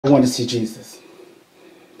I want to see Jesus.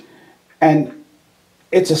 And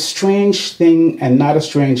it's a strange thing and not a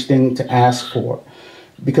strange thing to ask for,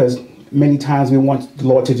 because many times we want the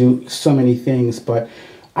Lord to do so many things, but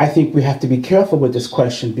I think we have to be careful with this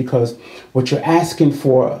question, because what you're asking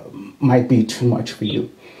for might be too much for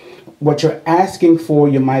you. What you're asking for,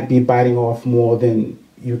 you might be biting off more than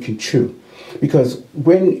you can chew. Because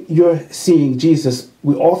when you're seeing Jesus,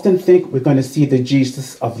 we often think we're going to see the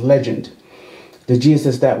Jesus of legend, the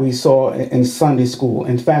Jesus that we saw in Sunday school.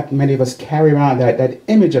 In fact, many of us carry around that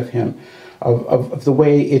image of him, of the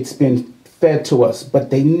way it's been fed to us, but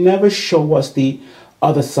they never show us the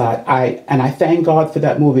other side. I thank God for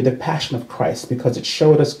that movie, The Passion of Christ, because it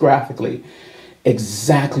showed us graphically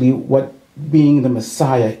exactly what being the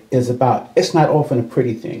Messiah is about. It's not often a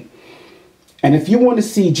pretty thing. And if you want to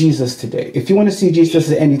see Jesus today, if you want to see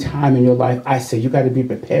Jesus at any time in your life, I say you got to be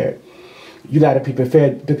prepared. You got to be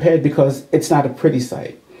prepared because it's not a pretty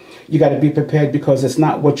sight. You got to be prepared because it's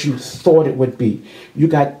not what you thought it would be. You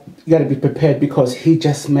got to be prepared because he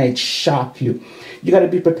just might shock you. You got to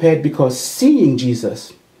be prepared because seeing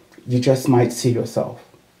Jesus, you just might see yourself.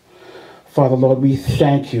 Father, Lord, we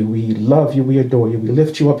thank you. We love you. We adore you. We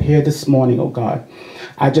lift you up here this morning, oh God.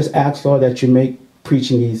 I just ask, Lord, that you make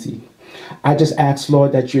preaching easy. I just ask,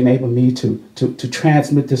 Lord, that you enable me to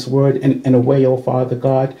transmit this word in a way, oh Father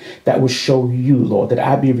God, that will show you, Lord, that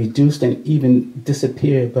I be reduced and even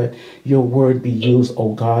disappear, but your word be used,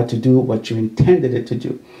 oh God, to do what you intended it to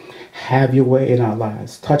do. Have your way in our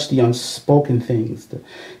lives. Touch the unspoken things, the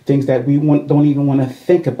things that we don't even want to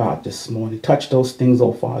think about this morning. Touch those things,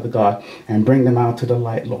 oh Father God, and bring them out to the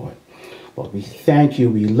light, Lord. Lord, we thank you,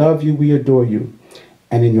 we love you, we adore you,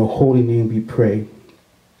 and in your holy name we pray.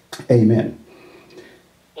 Amen.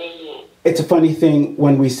 It's a funny thing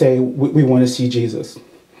when we say we want to see Jesus.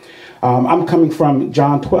 I'm coming from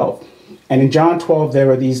John 12. And in John 12,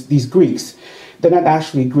 there are these Greeks. They're not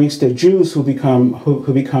actually Greeks. They're Jews who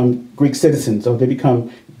become Greek citizens, or they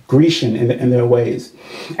become Grecian in their ways.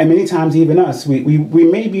 And many times even us, we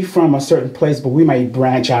may be from a certain place, but we might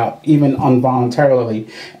branch out even involuntarily.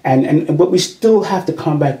 But we still have to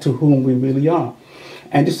come back to whom we really are.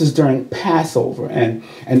 And this is during Passover.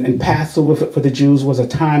 And Passover for the Jews was a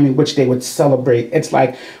time in which they would celebrate. It's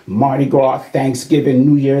like Mardi Gras, Thanksgiving,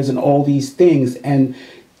 New Year's, and all these things. And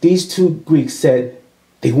these two Greeks said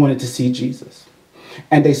they wanted to see Jesus.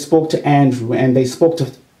 And they spoke to Andrew, and they spoke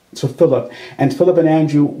to Philip. And Philip and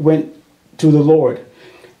Andrew went to the Lord.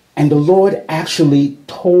 And the Lord actually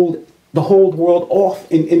told the whole world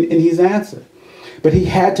off in his answer. But he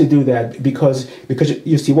had to do that because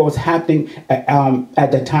you see what was happening at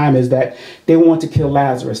that time is that they wanted to kill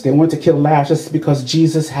Lazarus. They wanted to kill Lazarus because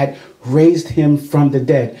Jesus had raised him from the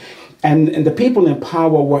dead. And the people in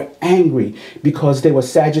power were angry because they were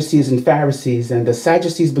Sadducees and Pharisees. And the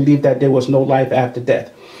Sadducees believed that there was no life after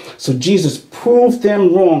death. So Jesus proved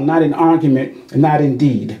them wrong, not in argument and not in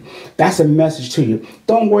deed. That's a message to you.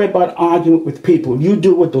 Don't worry about arguing with people. You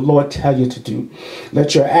do what the Lord tells you to do.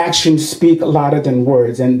 Let your actions speak louder than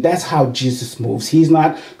words. And that's how Jesus moves. He's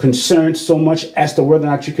not concerned so much as to whether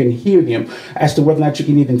or not you can hear him, as to whether or not you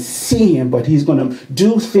can even see him, but he's going to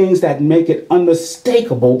do things that make it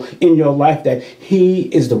unmistakable in your life that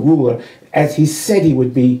he is the ruler, as he said he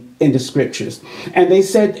would be in the scriptures. And they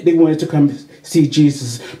said they wanted to come see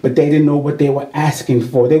Jesus, but they didn't know what they were asking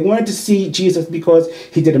for. They wanted to see Jesus because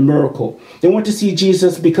he did a miracle. They wanted to see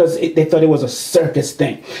Jesus because they thought it was a circus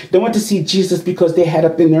thing. They wanted to see Jesus because they had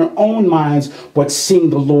up in their own minds what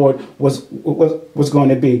seeing the Lord was going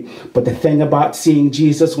to be. But the thing about seeing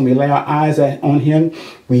Jesus, when we lay our eyes on him,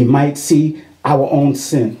 we might see our own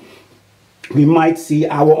sin. We might see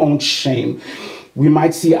our own shame. We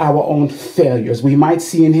might see our own failures. We might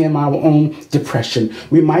see in him our own depression.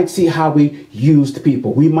 We might see how we used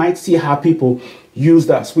people. We might see how people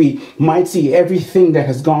used us. We might see everything that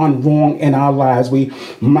has gone wrong in our lives. We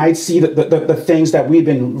might see the things that we've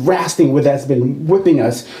been wrestling with that's been whipping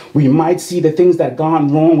us. We might see the things that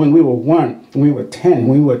gone wrong when we were 1, when we were 10,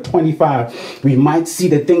 when we were 25. We might see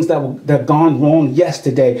the things that gone wrong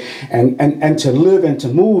yesterday. And to live and to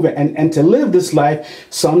move and to live this life,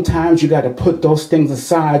 sometimes you got to put those things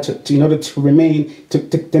aside in order to remain,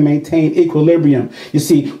 to maintain equilibrium. You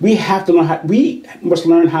see, we must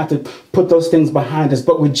learn how to put those things behind behind us.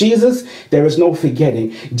 But with Jesus, there is no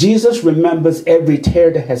forgetting. Jesus remembers every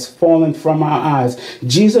tear that has fallen from our eyes.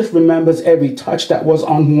 Jesus remembers every touch that was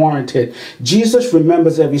unwarranted. Jesus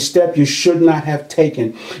remembers every step you should not have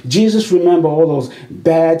taken. Jesus remembers all those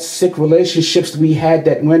bad, sick relationships we had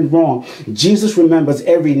that went wrong. Jesus remembers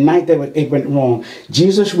every night that it went wrong.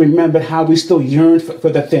 Jesus remembered how we still yearn for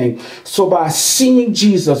the thing. So by seeing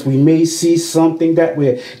Jesus, we may see something that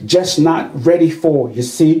we're just not ready for. You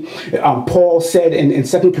see, Paul said in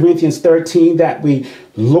 2 Corinthians 13 that we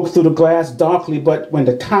look through the glass darkly, but when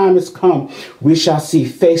the time has come, we shall see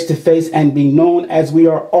face to face and be known as we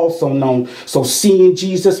are also known. So seeing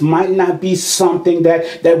Jesus might not be something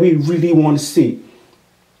that we really want to see.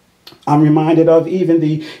 I'm reminded of even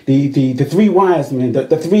the three wise men,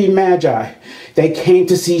 the three magi. They came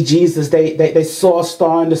to see Jesus. They saw a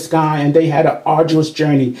star in the sky, and they had an arduous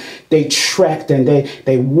journey. They trekked and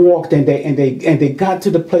they walked and they got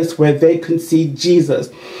to the place where they could see Jesus.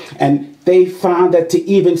 And they found that to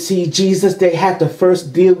even see Jesus, they had to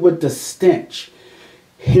first deal with the stench.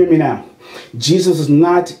 Hear me now. Jesus was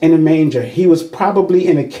not in a manger. He was probably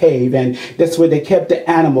in a cave, and that's where they kept the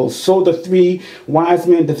animals. So the three wise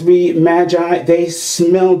men, the three magi, they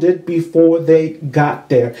smelled it before they got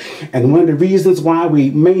there. And one of the reasons why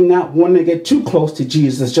we may not want to get too close to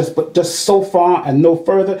Jesus, just so far and no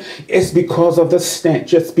further, is because of the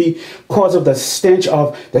stench. Just because of the stench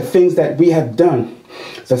of the things that we have done.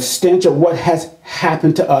 The stench of what has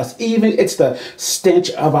happened to us. Even it's the stench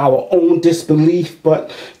of our own disbelief. But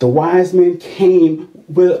the wise men came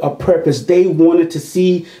with a purpose. They wanted to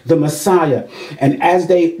see the Messiah. And as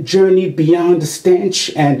they journeyed beyond the stench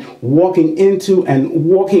and walking into and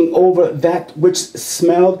walking over that which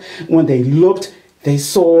smelled, when they looked, they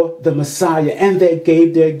saw the Messiah and they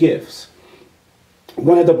gave their gifts.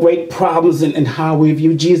 One of the great problems in how we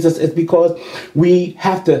view Jesus is because we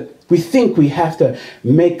think we have to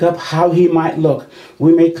make up how he might look.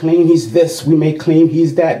 We may claim he's this, we may claim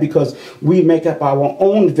he's that, because we make up our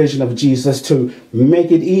own vision of Jesus to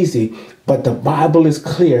make it easy. But the Bible is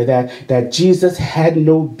clear that Jesus had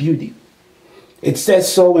no beauty. It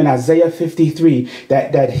says so in Isaiah 53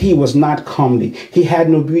 that he was not comely. He had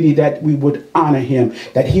no beauty that we would honor him,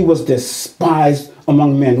 that he was despised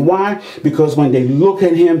among men. Why? Because when they look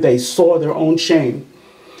at him, they saw their own shame.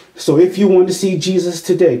 So if you want to see Jesus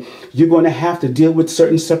today, you're going to have to deal with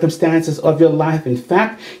certain circumstances of your life. In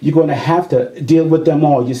fact, you're going to have to deal with them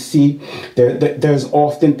all. You see, there's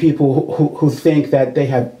often people who think that they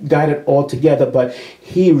have got it all together, but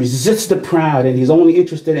he resists the proud and he's only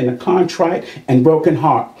interested in a contrite and broken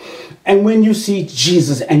heart. And when you see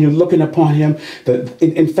Jesus and you're looking upon him,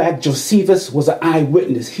 in fact, Josephus was an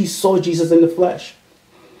eyewitness. He saw Jesus in the flesh.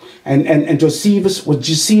 And Josephus, what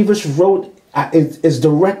Josephus wrote is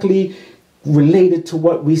directly related to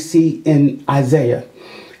what we see in Isaiah.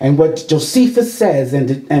 And what Josephus says,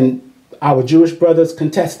 and our Jewish brothers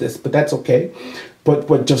contest this, but that's okay. But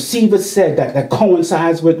what Josephus said that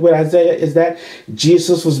coincides with Isaiah is that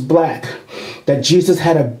Jesus was black, that Jesus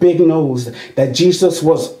had a big nose, that Jesus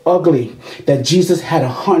was ugly, that Jesus had a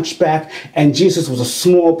hunchback, and Jesus was a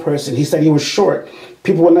small person. He said he was short.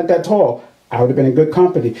 People were not that tall. I would have been in good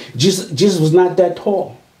company. Jesus was not that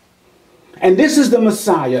tall. And this is the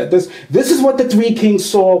Messiah. This is what the three kings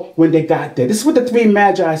saw when they got there. This is what the three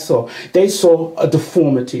magi saw. They saw a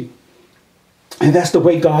deformity. And that's the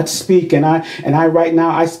way God speaks. And I right now,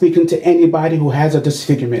 I speak into anybody who has a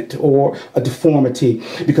disfigurement or a deformity,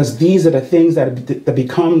 because these are the things that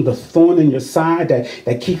become the thorn in your side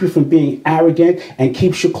that keep you from being arrogant and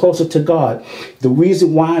keeps you closer to God. The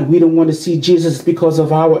reason why we don't want to see Jesus is because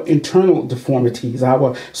of our internal deformities,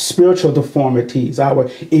 our spiritual deformities, our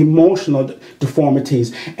emotional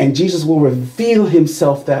deformities. And Jesus will reveal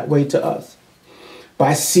himself that way to us.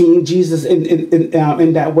 By seeing Jesus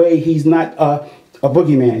in that way, he's not a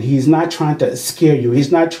boogeyman. He's not trying to scare you.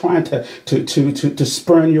 He's not trying to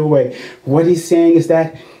spurn you away. What he's saying is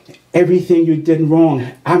that everything you did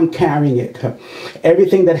wrong, I'm carrying it.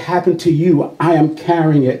 Everything that happened to you, I am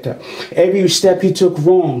carrying it. Every step you took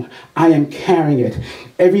wrong, I am carrying it.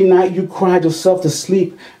 Every night you cried yourself to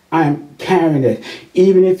sleep, I am carrying it.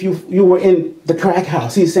 Even if you were in the crack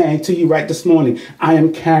house, he's saying to you right this morning, I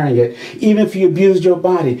am carrying it. Even if you abused your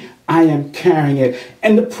body, I am carrying it.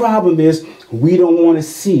 And the problem is we don't want to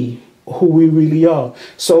see who we really are.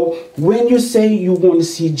 So when you say you want to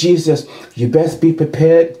see Jesus, you best be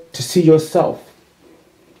prepared to see yourself.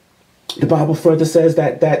 The Bible further says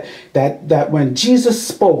that when Jesus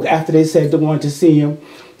spoke after they said they wanted to see him,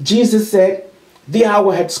 Jesus said, the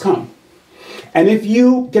hour has come. And if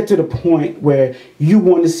you get to the point where you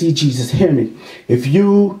want to see Jesus, hear me. If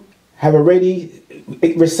you have already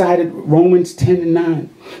recited Romans 10:9,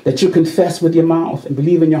 that you confess with your mouth and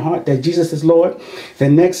believe in your heart that Jesus is Lord, the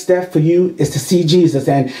next step for you is to see Jesus.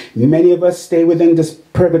 And many of us stay within this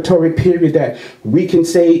purgatory period that we can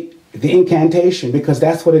say the incantation, because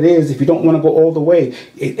that's what it is. If you don't want to go all the way,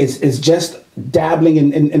 it's just dabbling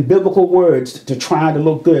in biblical words to try to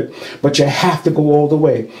look good, but you have to go all the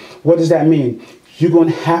way. What does that mean? You're going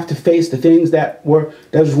to have to face the things that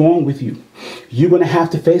was wrong with you. You're going to have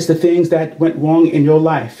to face the things that went wrong in your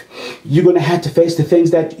life. You're going to have to face the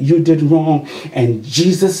things that you did wrong. And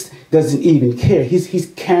Jesus doesn't even care.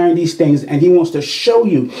 He's carrying these things, and he wants to show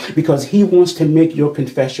you, because he wants to make your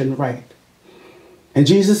confession right. And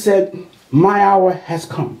Jesus said, my hour has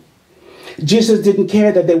come. Jesus didn't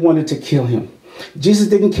care that they wanted to kill him. Jesus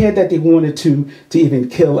didn't care that they wanted to even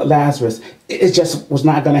kill Lazarus. It just was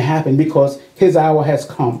not going to happen, because his hour has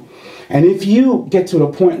come. And if you get to the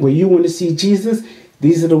point where you want to see Jesus,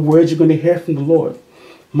 these are the words you're going to hear from the Lord.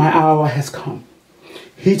 My hour has come.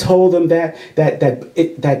 He told them that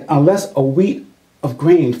unless a wheat of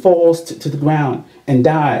grain falls to the ground and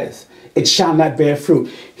dies, it shall not bear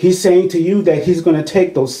fruit. He's saying to you that he's going to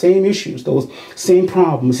take those same issues, those same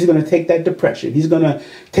problems. He's going to take that depression. He's going to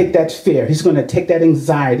take that fear. He's going to take that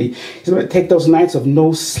anxiety. He's going to take those nights of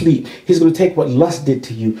no sleep. He's going to take what lust did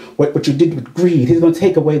to you, what you did with greed. He's going to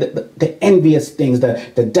take away the envious things,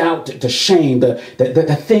 the doubt, the shame,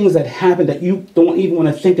 the things that happen that you don't even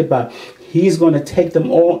want to think about. He's going to take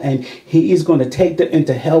them all, and he is going to take them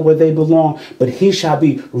into hell where they belong, but he shall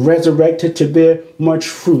be resurrected to bear much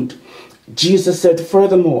fruit. Jesus said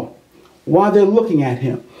furthermore, while they're looking at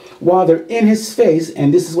him, while they're in his face,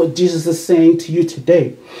 and this is what Jesus is saying to you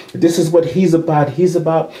today. This is what he's about. He's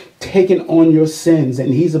about taking on your sins,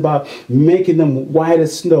 and he's about making them white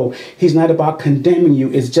as snow. He's not about condemning you.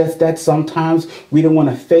 It's just that sometimes we don't want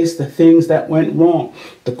to face the things that went wrong.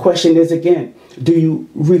 The question is, again, do you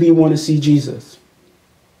really want to see Jesus?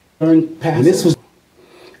 And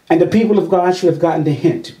the people of God should have gotten the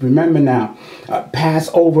hint. Remember now,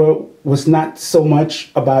 Passover was not so much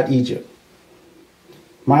about Egypt.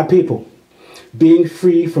 My people, being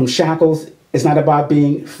free from shackles is not about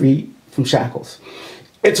being free from shackles.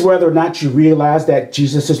 It's whether or not you realize that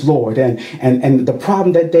Jesus is Lord. And the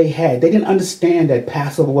problem that they had, they didn't understand that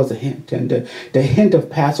Passover was a hint. And the hint of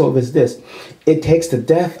Passover is this. It takes the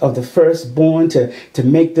death of the firstborn to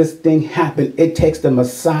make this thing happen. It takes the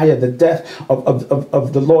Messiah, the death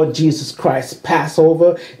of the Lord Jesus Christ.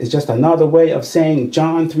 Passover is just another way of saying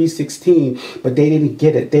John 3:16, but they didn't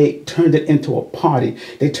get it. They turned it into a party.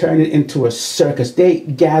 They turned it into a circus. They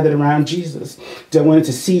gathered around Jesus. They wanted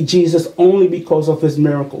to see Jesus only because of his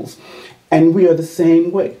miracles. And we are the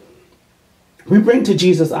same way. We bring to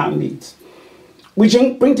Jesus our needs. We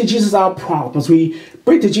bring to Jesus our problems. We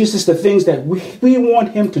bring to Jesus the things that we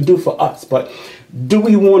want him to do for us. But do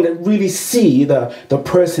we want to really see the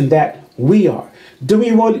person that we are? Do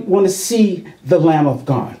we want to see the Lamb of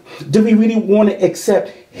God? Do we really want to accept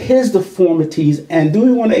his deformities? And do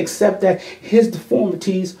we want to accept that his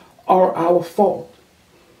deformities are our fault?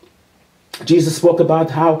 Jesus spoke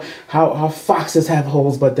about how foxes have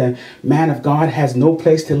holes, but the man of God has no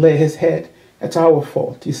place to lay his head. That's our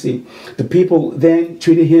fault, you see. The people then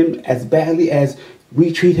treated him as badly as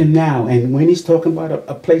we treat him now. And when he's talking about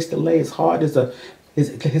a place to lay his heart,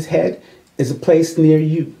 his head is a place near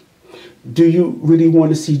you. Do you really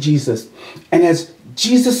want to see Jesus? And as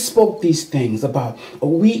Jesus spoke these things about a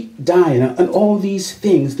wheat dying and all these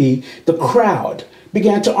things, the crowd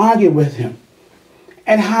began to argue with him.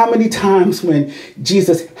 And how many times when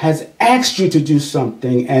Jesus has asked you to do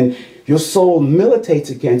something and your soul militates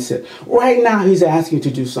against it. Right now, he's asking you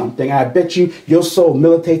to do something. I bet you your soul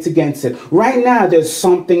militates against it. Right now, there's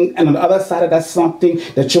something, and on the other side of that something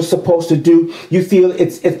that you're supposed to do, you feel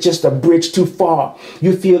it's just a bridge too far.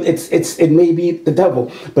 You feel it may be the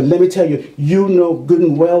devil. But let me tell you, you know good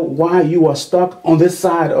and well why you are stuck on this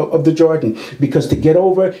side of the Jordan. Because to get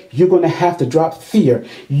over, you're going to have to drop fear.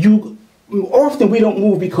 Often we don't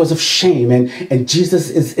move because of shame, and Jesus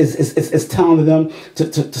is telling them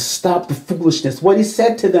to stop the foolishness. What he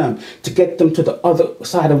said to them to get them to the other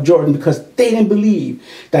side of Jordan, because they didn't believe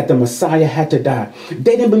that the Messiah had to die.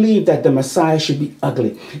 They didn't believe that the Messiah should be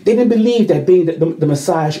ugly. They didn't believe that being the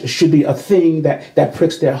Messiah should be a thing that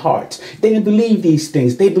pricks their hearts. They didn't believe these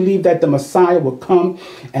things. They believed that the Messiah would come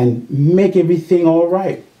and make everything all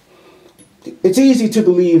right. It's easy to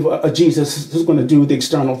believe a Jesus who's going to do the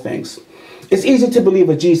external things. It's easy to believe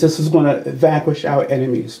a Jesus who's going to vanquish our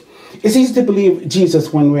enemies. It's easy to believe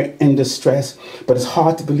Jesus when we're in distress, but it's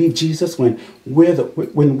hard to believe Jesus when we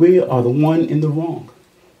are the one in the wrong.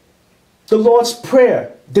 The Lord's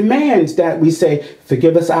Prayer demands that we say,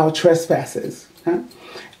 forgive us our trespasses, huh?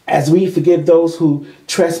 As we forgive those who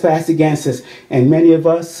trespass against us. And many of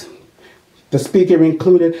us, the speaker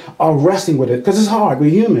included, are wrestling with it because it's hard. We're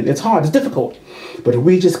human. It's hard. It's difficult. But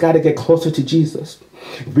we just got to get closer to Jesus.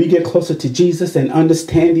 If we get closer to Jesus and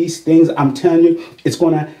understand these things, I'm telling you, it's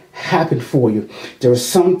going to happen for you. There are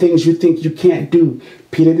some things you think you can't do.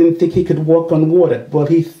 Peter didn't think he could walk on water. Well,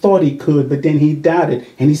 he thought he could, but then he doubted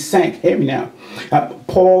and he sank. Hear me now.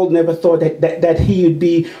 Paul never thought that he would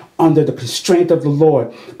be under the constraint of the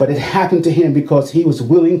Lord, but it happened to him because he was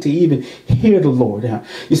willing to even hear the Lord.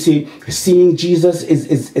 You see, seeing Jesus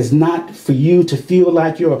is not for you to feel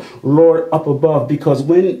like you're Lord up above, because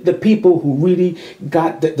when the people who really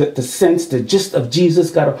got the sense, the gist of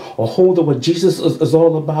Jesus, got a hold of what Jesus is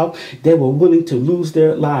all about, they were willing to lose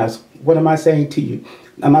their lives. What am I saying to you?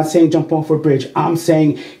 I'm not saying jump off a bridge. I'm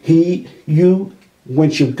saying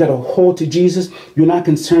once you got a hold to Jesus, you're not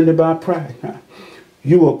concerned about pride.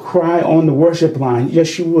 You will cry on the worship line.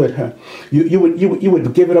 Yes, you would. Huh? You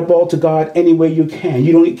would give it up all to God any way you can.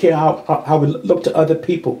 You don't care how it look to other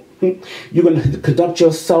people. You're going to conduct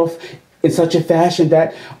yourself in such a fashion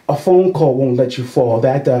that a phone call won't let you fall.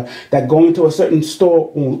 That going to a certain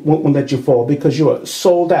store won't let you fall because you are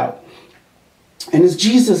sold out. And as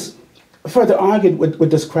Jesus further argued with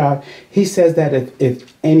this crowd, he says that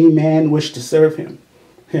if any man wish to serve him,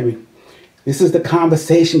 hear me. This is the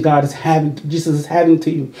conversation Jesus is having to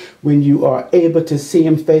you when you are able to see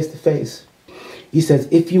him face to face. He says,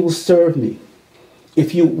 if you will serve me,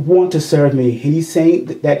 if you want to serve me, he's saying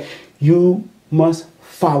that you must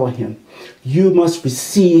follow him. You must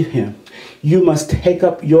receive him. You must take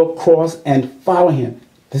up your cross and follow him.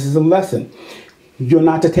 This is a lesson. You're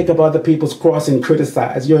not to take up other people's cross and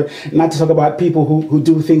criticize. You're not to talk about people who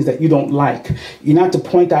do things that you don't like. You're not to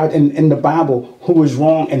point out in the Bible who is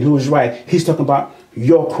wrong and who is right. He's talking about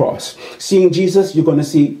your cross. Seeing Jesus, you're going to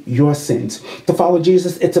see your sins. To follow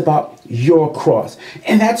Jesus, it's about your cross.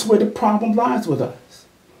 And that's where the problem lies with us.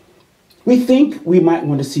 We think we might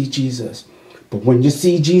want to see Jesus. But when you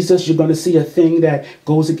see Jesus, you're going to see a thing that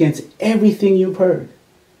goes against everything you've heard.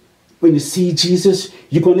 When you see Jesus,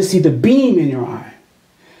 you're going to see the beam in your eye.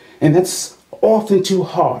 And that's often too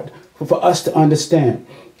hard for us to understand.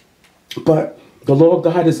 But the Lord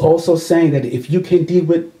God is also saying that if you can deal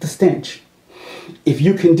with the stench, if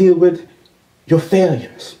you can deal with your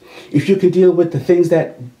failures, if you can deal with the things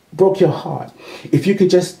that broke your heart, if you can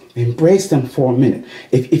just embrace them for a minute,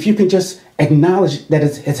 if you can just acknowledge that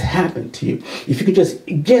it's happened to you, if you can just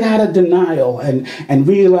get out of denial and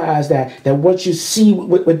realize that what you see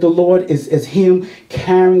with the Lord is him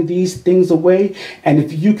carrying these things away, and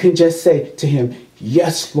if you can just say to him,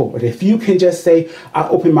 yes, Lord. If you can just say, I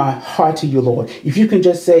open my heart to you, Lord. If you can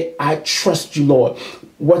just say, I trust you, Lord.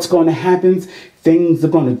 What's going to happen? Things are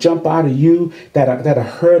going to jump out of you that a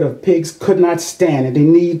herd of pigs could not stand, and they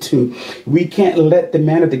need to. We can't let the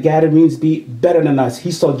man of the Gadarenes be better than us.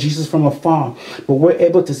 He saw Jesus from afar, but we're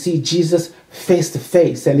able to see Jesus face to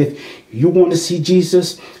face. And if you want to see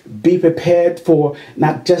Jesus, be prepared for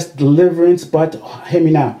not just deliverance, but, hear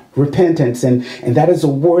me now, repentance. And that is a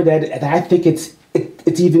word that I think it's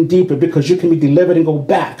even deeper, because you can be delivered and go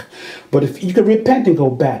back. But if you can repent and go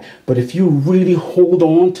back, but if you really hold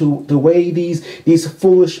on to the way these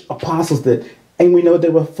foolish apostles did, and we know they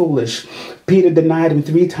were foolish. Peter denied him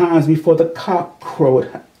 3 times before the cock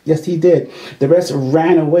crowed. Yes, he did. The rest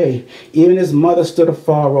ran away. Even his mother stood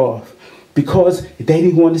afar off, because they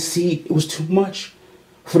didn't want to see. It was too much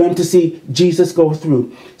for them to see Jesus go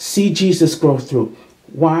through. See Jesus go through.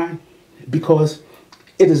 Why? Because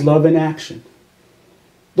it is love in action.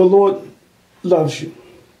 The Lord loves you.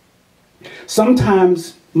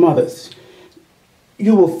 Sometimes, mothers,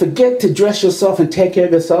 you will forget to dress yourself and take care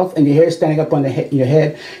of yourself, and your hair is standing up on your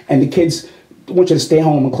head, and the kids want you to stay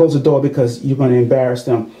home and close the door because you're going to embarrass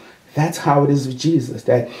them. That's how it is with Jesus,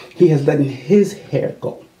 that he has let his hair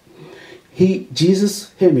go.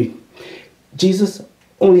 Jesus, hear me, Jesus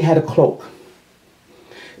only had a cloak.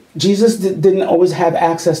 Jesus didn't always have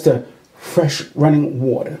access to fresh running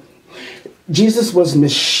water. Jesus was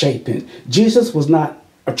misshapen. Jesus was not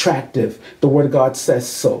attractive. The word of God says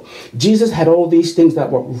so. Jesus had all these things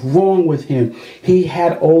that were wrong with him. He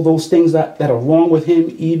had all those things that are wrong with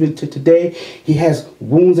him even to today. He has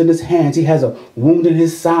wounds in his hands. He has a wound in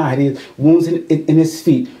his side. He has wounds in his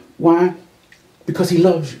feet. Why? Because he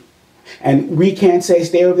loves you. And we can't say,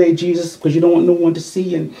 stay over there, Jesus, because you don't want no one to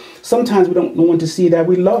see. And sometimes we don't want no one to see that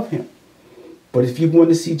we love him. But if you want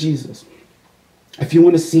to see Jesus, if you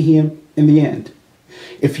want to see him in the end,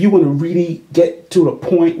 if you want to really get to a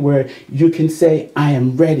point where you can say, I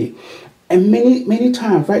am ready. And many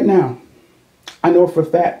times right now, I know for a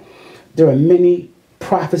fact there are many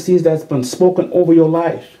prophecies that's been spoken over your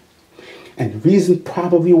life. And the reason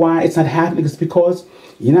probably why it's not happening is because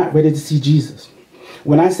you're not ready to see Jesus.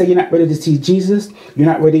 When I say you're not ready to see Jesus, you're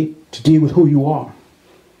not ready to deal with who you are.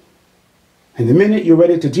 And the minute you're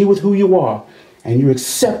ready to deal with who you are and you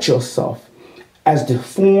accept yourself as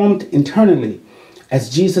deformed internally as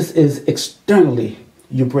Jesus is externally,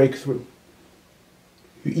 you break through.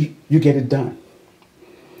 You get it done.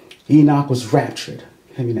 Enoch was raptured.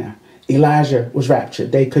 Hear me now. Elijah was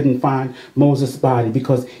raptured. They couldn't find Moses' body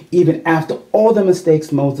because even after all the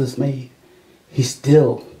mistakes Moses made, he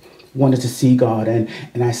still wanted to see God. And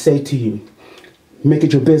I say to you, make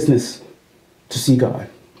it your business to see God.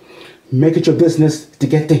 Make it your business to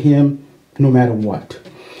get to him no matter what.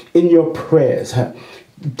 In your prayers,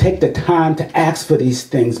 take the time to ask for these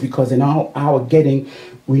things, because in our getting,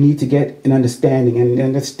 we need to get an understanding. And the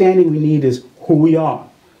understanding we need is who we are.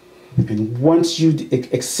 And once you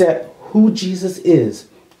accept who Jesus is,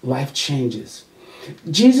 life changes.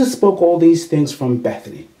 Jesus spoke all these things from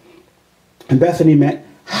Bethany. And Bethany meant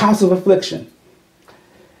house of affliction.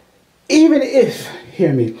 Even if,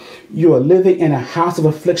 hear me, you are living in a house of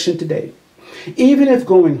affliction today, even if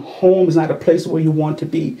going home is not a place where you want to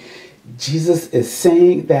be, Jesus is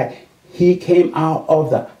saying that he came out of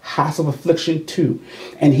the house of affliction too.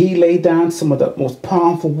 And he laid down some of the most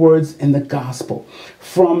powerful words in the gospel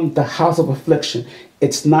from the house of affliction.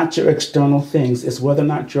 It's not your external things. It's whether or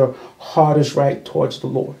not your heart is right towards the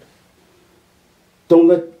Lord. Don't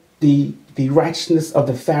let the righteousness of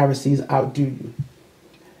the Pharisees outdo you.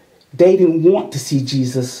 They didn't want to see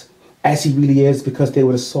Jesus as he really is because they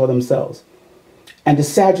would have saw themselves. And the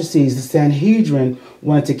Sadducees, the Sanhedrin,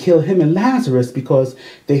 wanted to kill him and Lazarus because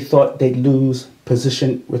they thought they'd lose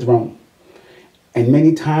position with Rome. And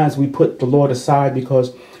many times we put the Lord aside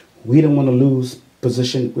because we don't want to lose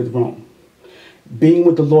position with Rome. Being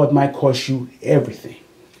with the Lord might cost you everything.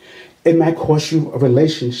 It might cost you a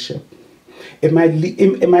relationship. It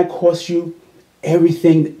might cost you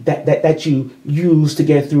everything that you use to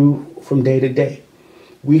get through from day to day.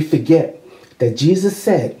 We forget that Jesus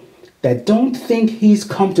said that don't think he's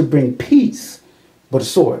come to bring peace, but a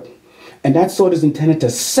sword. And that sword is intended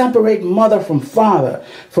to separate mother from father,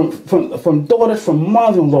 from daughter from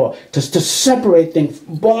mother-in-law, to separate things,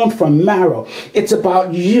 bone from marrow. It's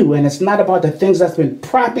about you, and it's not about the things that's been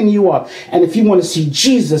propping you up. And if you want to see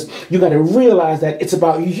Jesus, you got to realize that it's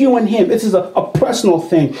about you and him. This is a personal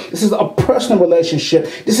thing. This is a personal relationship.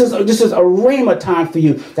 This is a rhema time for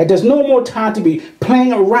you. That there's no more time to be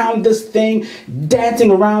playing around this thing,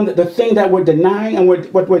 dancing around the thing that we're denying. And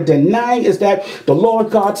what we're denying is that the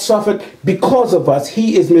Lord God suffered because of us.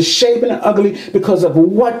 He is misshapen and ugly because of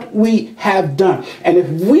what we have done. And if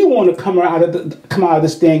we want to come out of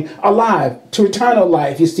this thing alive to eternal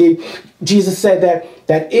life, you see, Jesus said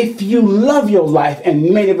that if you love your life,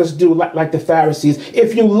 and many of us do, like the Pharisees,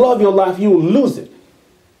 if you love your life, you will lose it.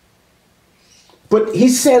 But he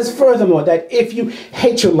says furthermore that if you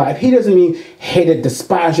hate your life, he doesn't mean hate it,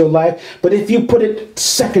 despise your life, but if you put it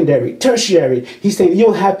secondary, tertiary, he's saying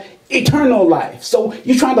you'll have eternal life. So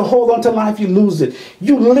you're trying to hold on to life, you lose it.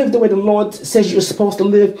 You live the way the Lord says you're supposed to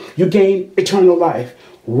live, you gain eternal life.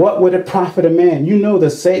 What would it profit a man? You know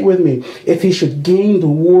this, say it with me. If he should gain the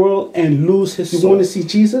world and lose his soul. You want to see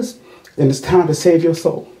Jesus? Then it's time to save your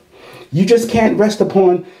soul. You just can't rest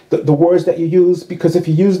upon the words that you use, because if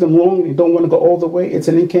you use them wrong and you don't want to go all the way, it's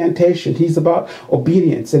an incantation. He's about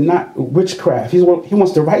obedience and not witchcraft. He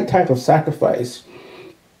wants the right type of sacrifice.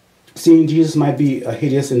 Seeing Jesus might be a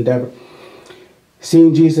hideous endeavor.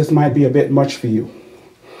 Seeing Jesus might be a bit much for you.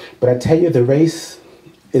 But I tell you, the race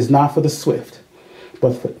is not for the swift,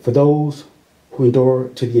 but for those who endure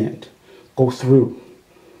to the end. Go through,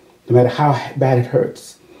 no matter how bad it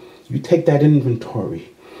hurts. You take that inventory.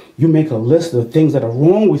 You make a list of the things that are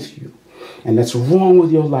wrong with you and that's wrong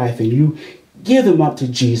with your life, and you give them up to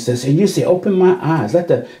Jesus, and you say, open my eyes. Let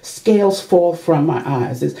the scales fall from my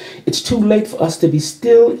eyes. It's too late for us to be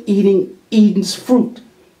still eating Eden's fruit.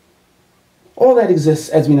 All that exists,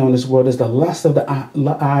 as we know in this world, is the lust of the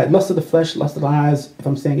eye, lust of the flesh, lust of the eyes, if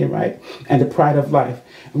I'm saying it right, and the pride of life.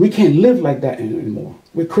 And we can't live like that anymore.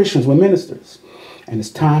 We're Christians, we're ministers. And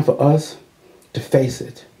it's time for us to face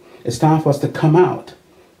it. It's time for us to come out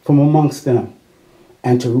from amongst them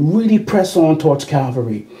and to really press on towards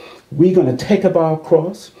Calvary. We're going to take up our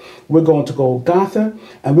cross. We're going to go Golgotha,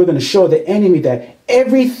 and we're going to show the enemy that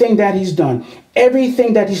everything that he's done,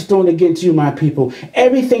 everything that he's thrown against you, my people,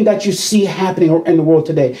 everything that you see happening in the world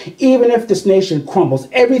today, even if this nation crumbles,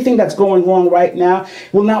 everything that's going wrong right now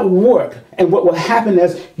will not work. And what will happen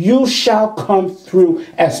is you shall come through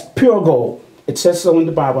as pure gold. It says so in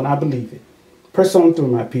the Bible, and I believe it. Press on through,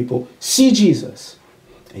 my people. See Jesus,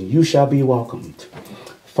 and you shall be welcomed.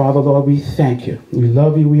 Father, Lord, we thank you. We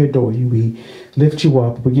love you. We adore you. We lift you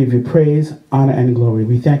up. We give you praise, honor, and glory.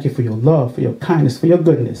 We thank you for your love, for your kindness, for your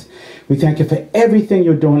goodness. We thank you for everything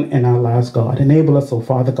you're doing in our lives, God. Enable us, oh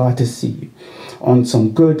Father God, to see you on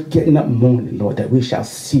some good getting up morning, Lord, that we shall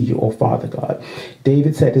see you, oh Father God.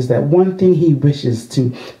 David said is that one thing he wishes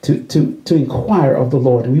to inquire of the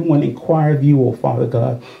Lord. And we want to inquire of you, oh Father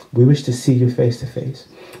God. We wish to see you face to face.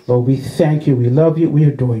 Lord, we thank you. We love you. We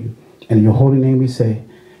adore you. And in your holy name we say,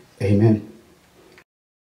 amen.